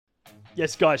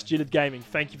Yes, guys, GLID Gaming,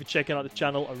 thank you for checking out the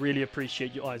channel. I really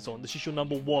appreciate your eyes on. This is your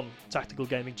 #1 tactical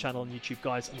gaming channel on YouTube,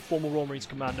 guys. I'm a former Royal Marine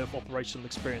Commando of operational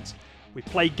experience. We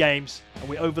play games and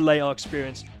we overlay our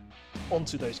experience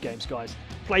onto those games, guys.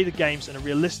 Play the games in a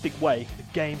realistic way. The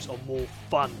games are more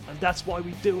fun, and that's why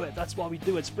we do it. That's why we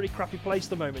do it. It's a pretty crappy place at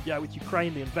the moment, yeah, with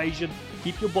Ukraine, the invasion.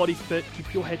 Keep your body fit,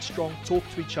 keep your head strong, talk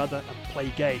to each other, and play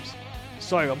games.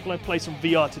 So, I'm going to play some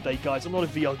VR today, guys. I'm not a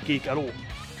VR geek at all,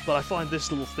 but I find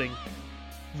this little thing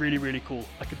really, really cool.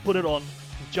 I can put it on,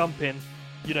 jump in,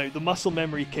 you know, the muscle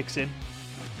memory kicks in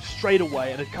straight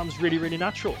away, and it comes really, really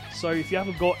natural. So if you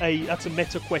haven't got that's a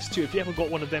Meta Quest 2. If you haven't got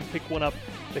one of them, pick one up.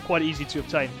 They're quite easy to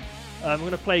obtain. I'm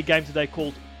going to play a game today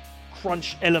called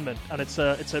Crunch Element, and it's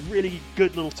a really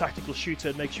good little tactical shooter.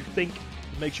 It makes you think,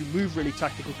 it makes you move really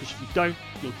tactical, because if you don't,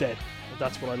 you're dead, and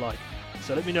that's what I like.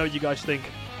 So let me know what you guys think.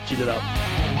 Cheat it out.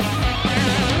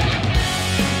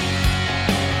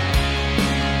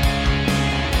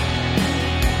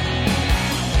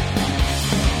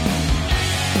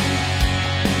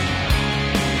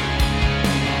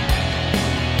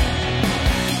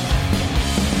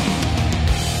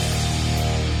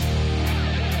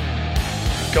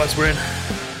 Guys, we're in.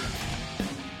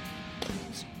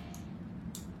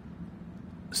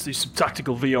 Let's do some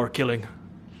tactical VR killing.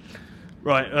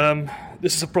 Right,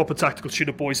 this is a proper tactical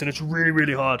shooter, boys, and it's really,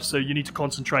 really hard, so you need to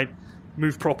concentrate,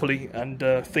 move properly, and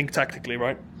think tactically,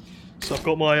 right? So I've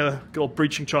got my good old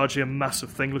breaching charge here, massive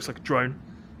thing, looks like a drone.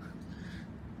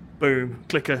 Boom,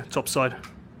 clicker, top side.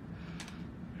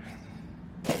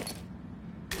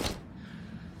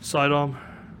 Sidearm.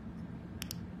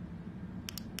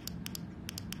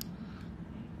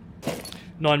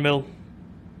 $9mm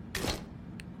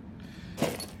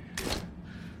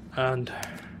and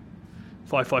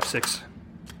 5.56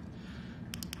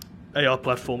 AR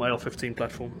platform, AR-15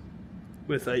 platform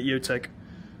with a EOTech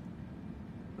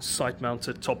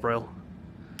sight-mounted top rail.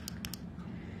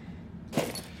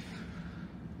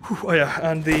 Oh yeah,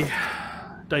 and the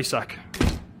Daysack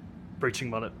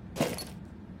breaching mullet.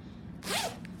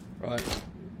 Right,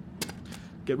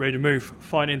 get ready to move.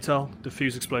 Find intel,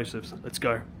 defuse explosives. Let's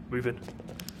go. Move in.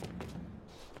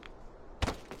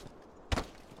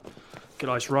 Get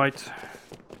eyes right.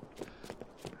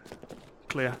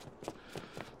 Clear.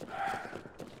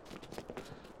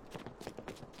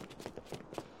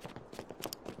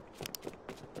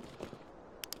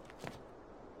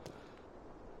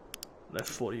 Left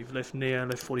 40, left near,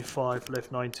 left 45,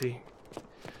 left 90.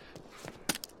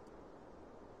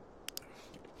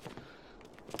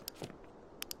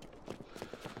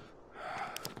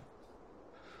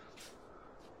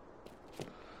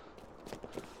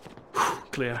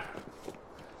 Clear.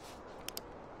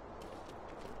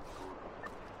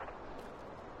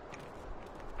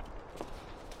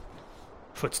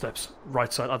 Footsteps,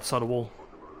 right side, other side of the wall.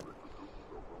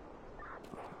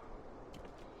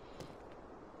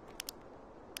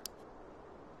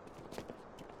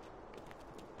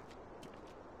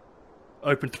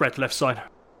 Open threat, left side.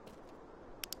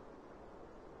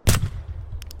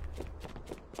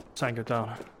 Tango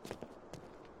down.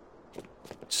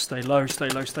 Stay low, stay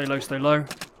low, stay low, stay low.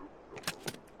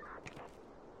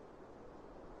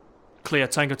 Clear,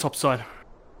 Tango top side.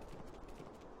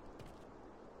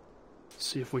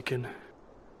 See if we can.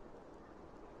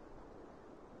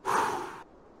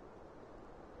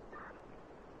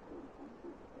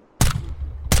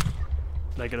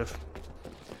 Negative.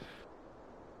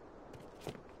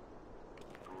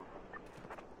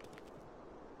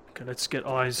 Okay, let's get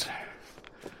eyes.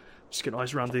 Just get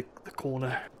eyes around the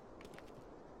corner.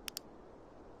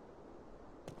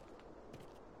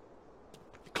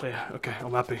 Clear. Okay,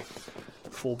 I'm happy.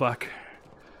 Fall back.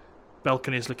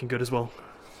 Balcony is looking good as well.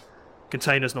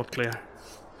 Container's not clear.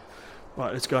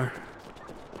 Right, let's go.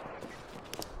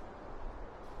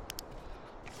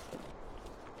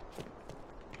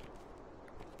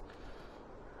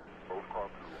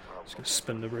 Just gonna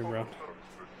spin the room around.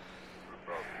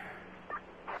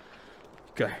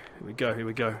 Okay, here we go, here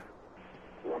we go.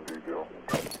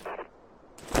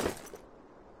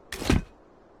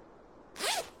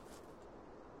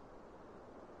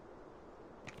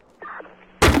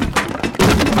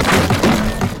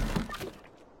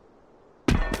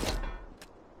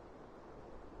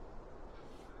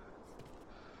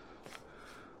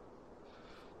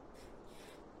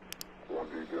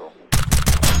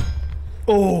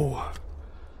 Oh!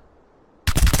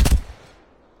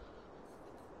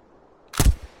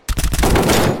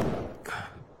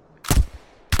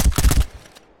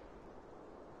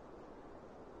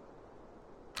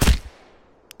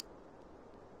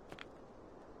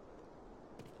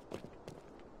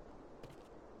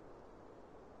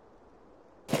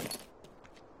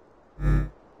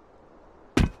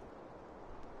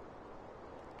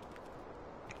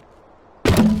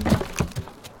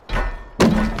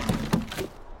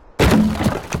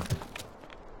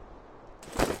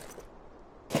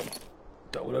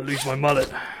 use my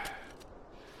mallet.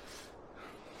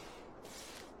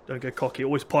 Don't get cocky.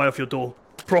 Always pry off your door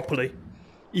properly.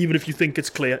 Even if you think it's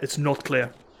clear, it's not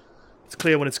clear. It's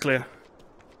clear when it's clear.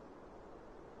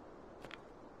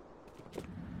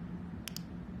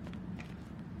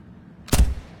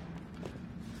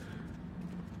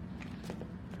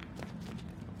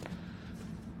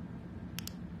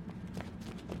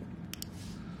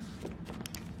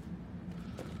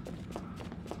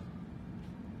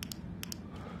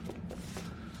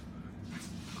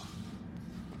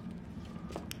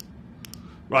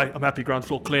 Right, I'm happy. Ground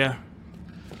floor clear.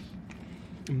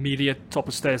 Immediate top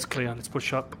of stairs clear. Let's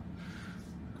push up.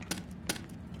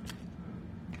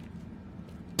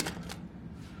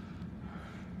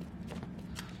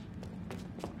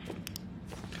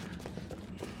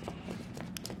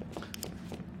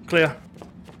 Clear.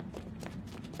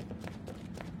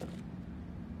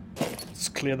 Let's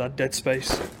clear that dead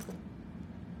space.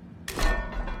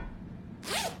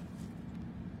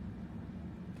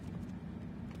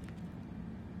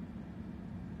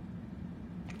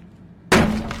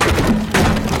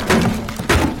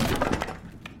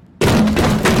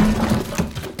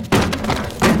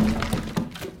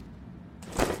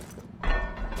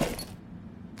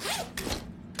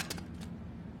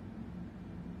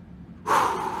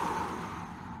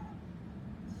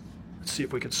 See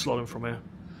if we can slot him from here.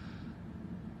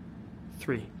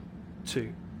 3,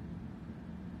 2.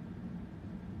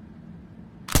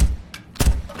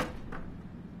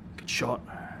 Good shot.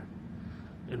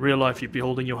 In real life, you'd be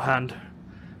holding your hand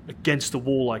against the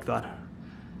wall like that.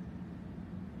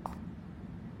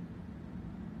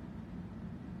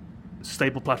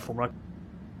 Stable platform, right?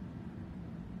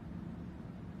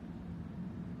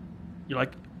 You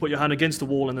like put your hand against the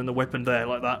wall and then the weapon there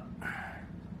like that.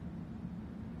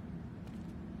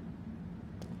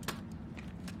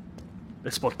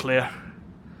 This spot clear.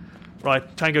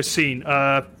 Right, Tango seen.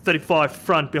 35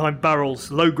 front, behind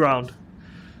barrels, low ground.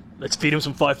 Let's feed him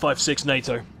some 5.56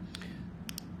 NATO.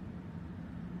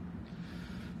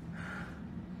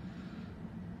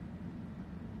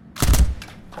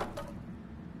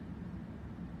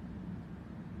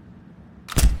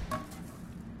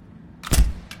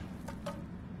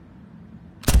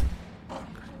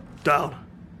 Down.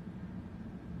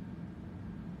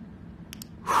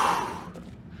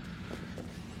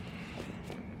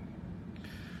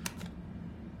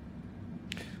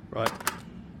 Right.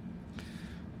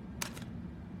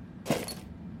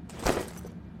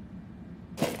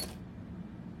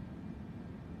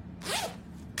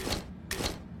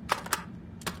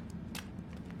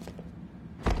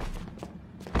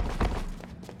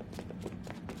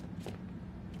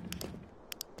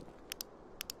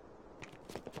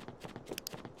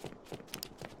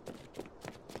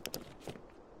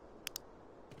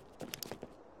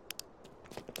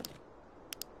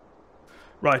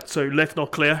 Right, so left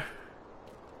not clear.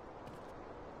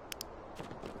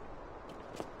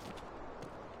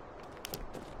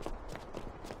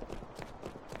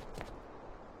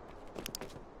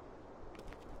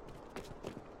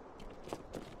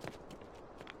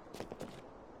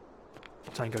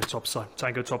 Tango top side,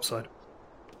 Tango top side.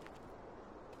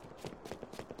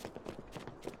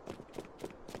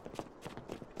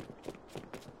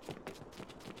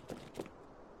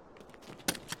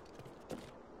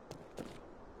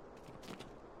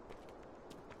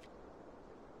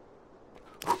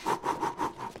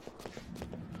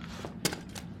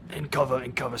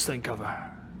 In cover, stay in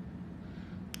cover.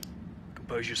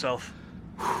 Compose yourself.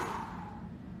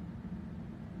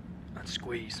 And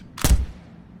squeeze.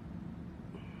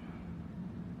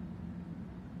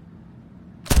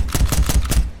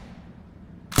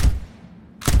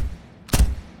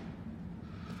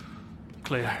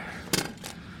 Clear.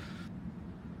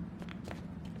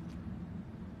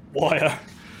 Wire.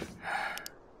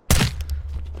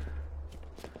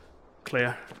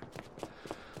 Clear.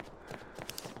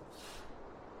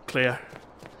 Clear.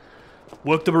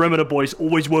 Work the perimeter, boys.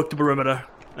 Always work the perimeter.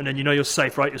 And then you know you're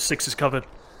safe, right? Your 6 is covered.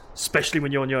 Especially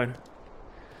when you're on your own.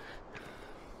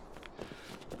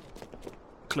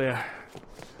 Clear.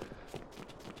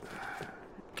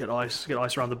 Get ice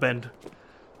around the bend.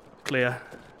 Clear.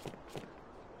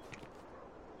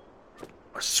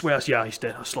 I swear, yeah, he's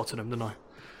dead. I slotted him, didn't I?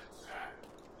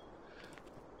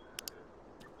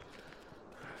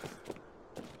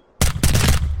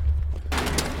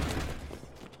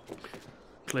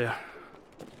 Clear.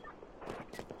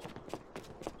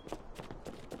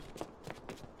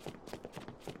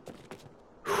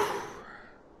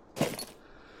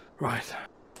 Right.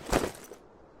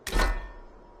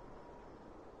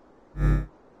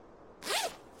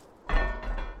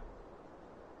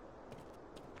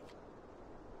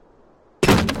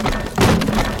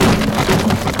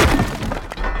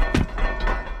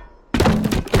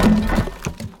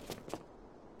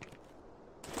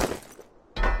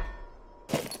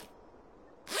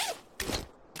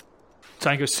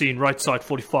 Tango seen, right side,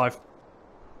 45.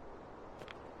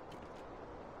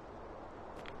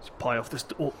 Let's pie off this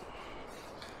door.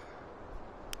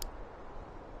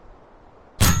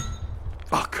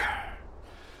 Fuck.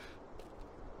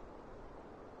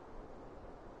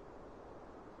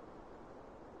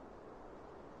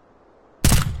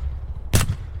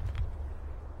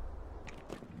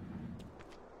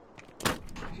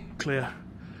 Clear.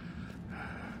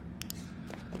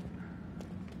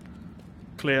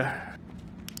 Clear.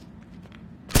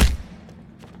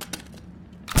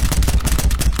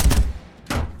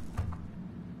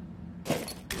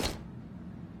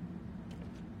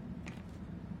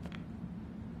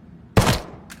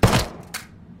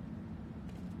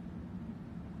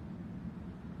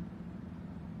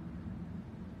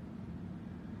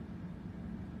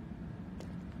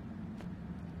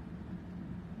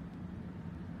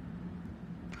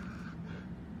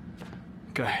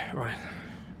 Okay, right.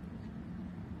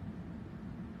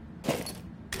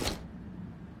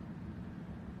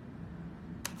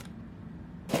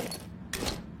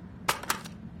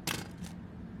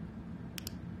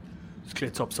 Let's clear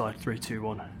top side, 3, 2,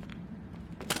 1.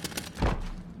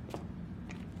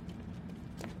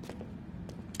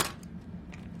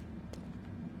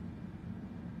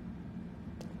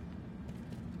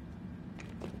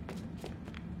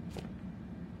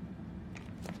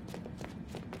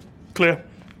 Clear.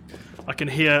 I can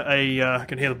hear I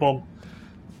can hear the bomb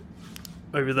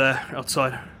over there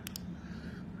outside.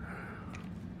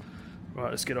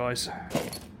 Right, let's get eyes.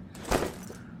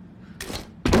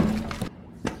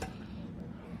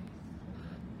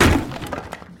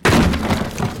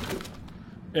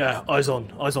 Yeah, eyes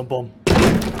on bomb.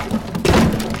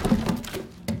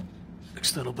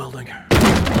 External building.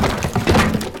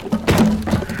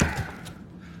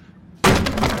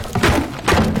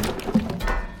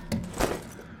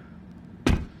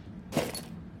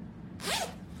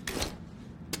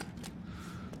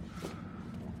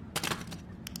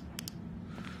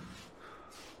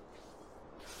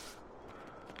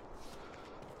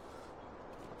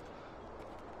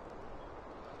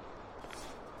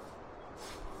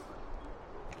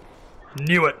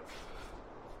 Knew it!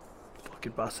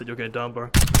 Fucking bastard, you're going down, bro.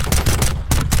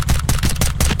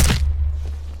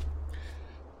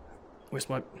 Where's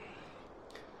my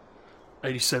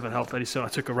 87 health? 87. I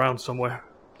took a round somewhere.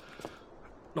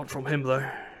 Not from him though.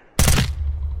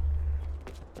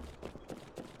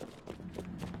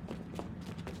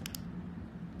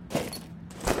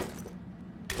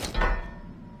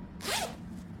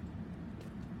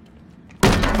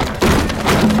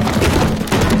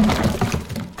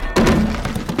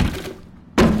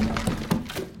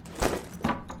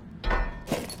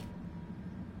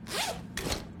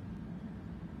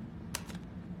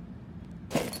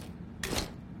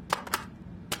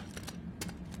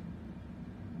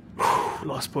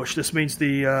 Last push. This means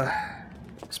the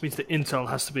intel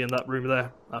has to be in that room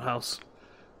there, that house,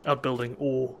 outbuilding,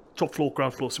 or top floor,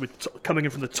 ground floor. So we're coming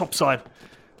in from the top side.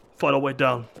 Fight our way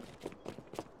down.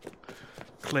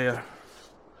 Clear.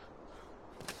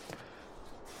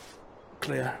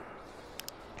 Clear.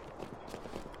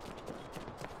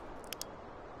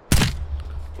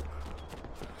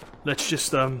 Let's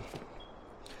just I've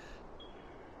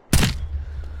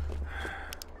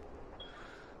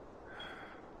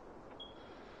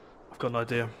got an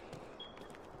idea.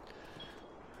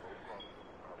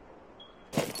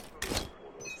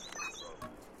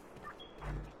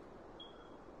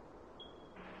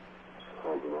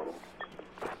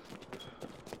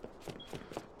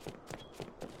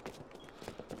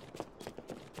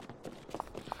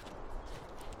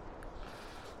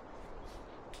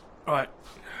 Alright.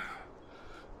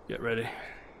 Get ready.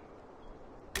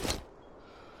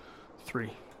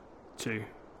 3, 2,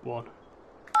 1.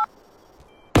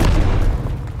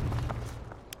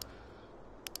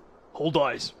 Hold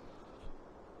eyes.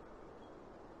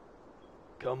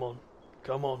 Come on.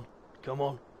 Come on. Come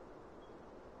on.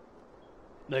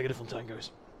 Negative on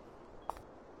tangos.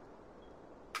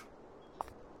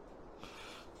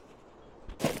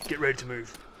 Get ready to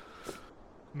move.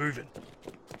 Moving.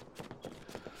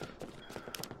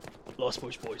 Last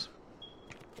push, boys.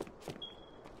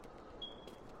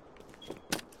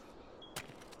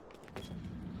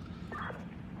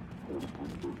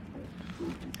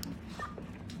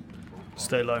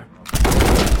 Stay low.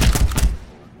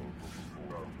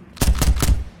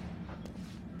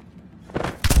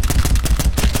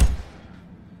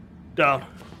 Down.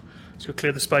 Let's go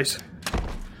clear the space.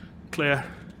 Clear.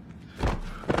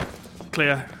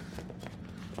 Clear.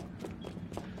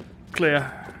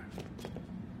 Clear.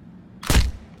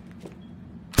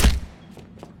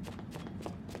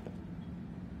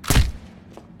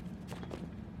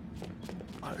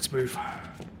 let's move.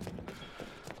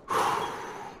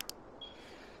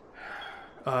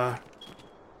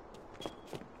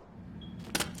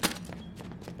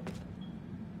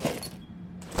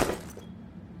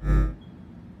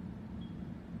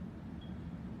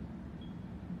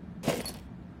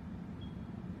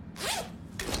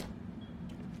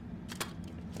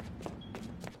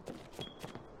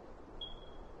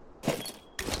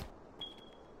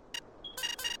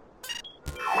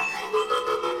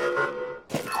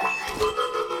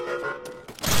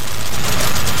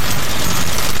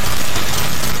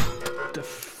 The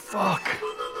fuck?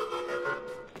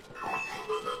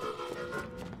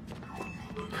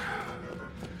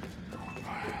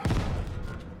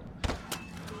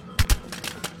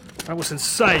 That was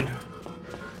insane.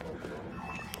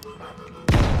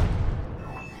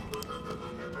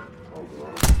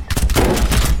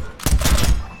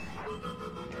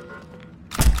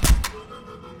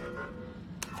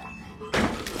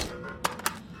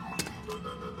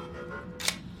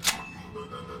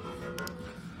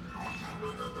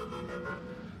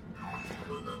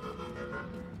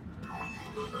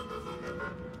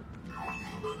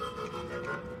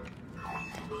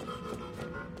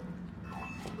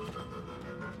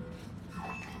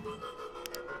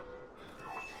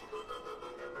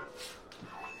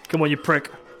 Come on, you prick.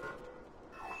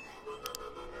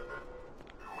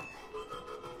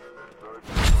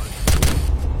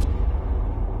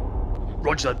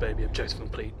 Roger that, baby. Objective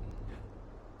complete.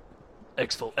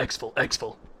 Exfil, exfil,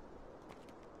 exfil.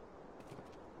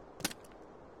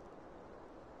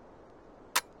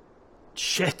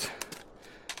 Shit.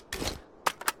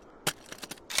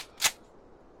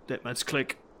 Deadman's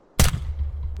click.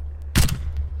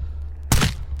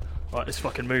 Right, let's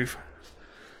fucking move.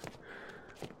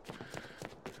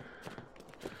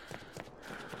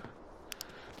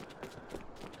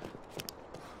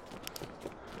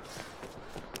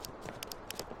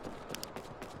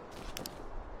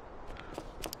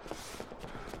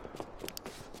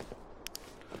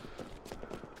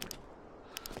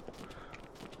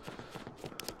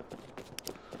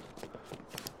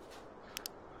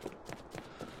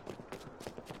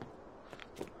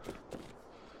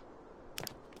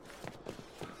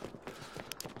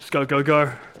 Go, go,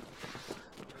 go.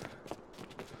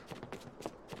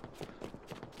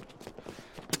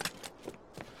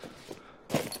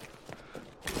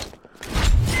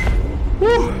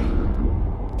 Woo!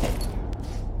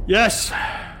 Yes!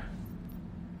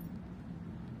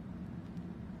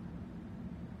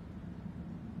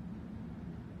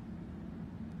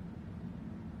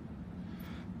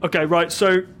 Okay, right,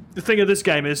 so the thing of this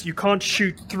game is you can't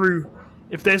shoot through.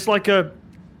 If there's like a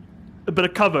bit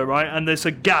of cover, right, and there's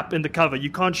a gap in the cover, you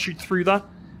can't shoot through that,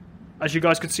 as you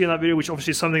guys could see in that video, which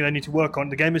obviously is something they need to work on.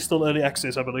 The game is still early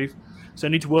access, I believe, so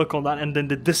they need to work on that, and then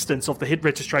the distance of the hit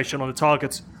registration on the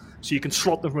targets, so you can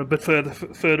slot them from a bit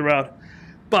further out.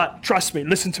 But trust me,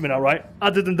 listen to me now, right?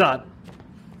 Other than that,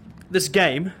 this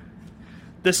game,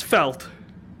 this felt,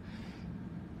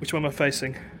 which one am I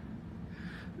facing?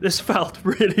 This felt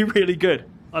really, really good.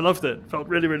 I loved it. Felt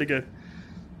really, really good.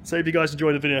 So if you guys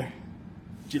enjoyed the video,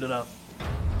 cheat it out.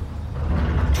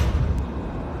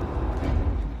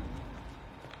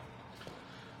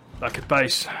 Back at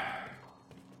base.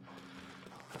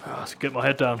 Let's get my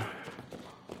head down.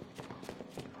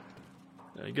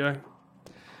 There you go.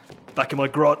 Back in my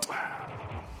grot.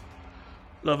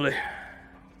 Lovely.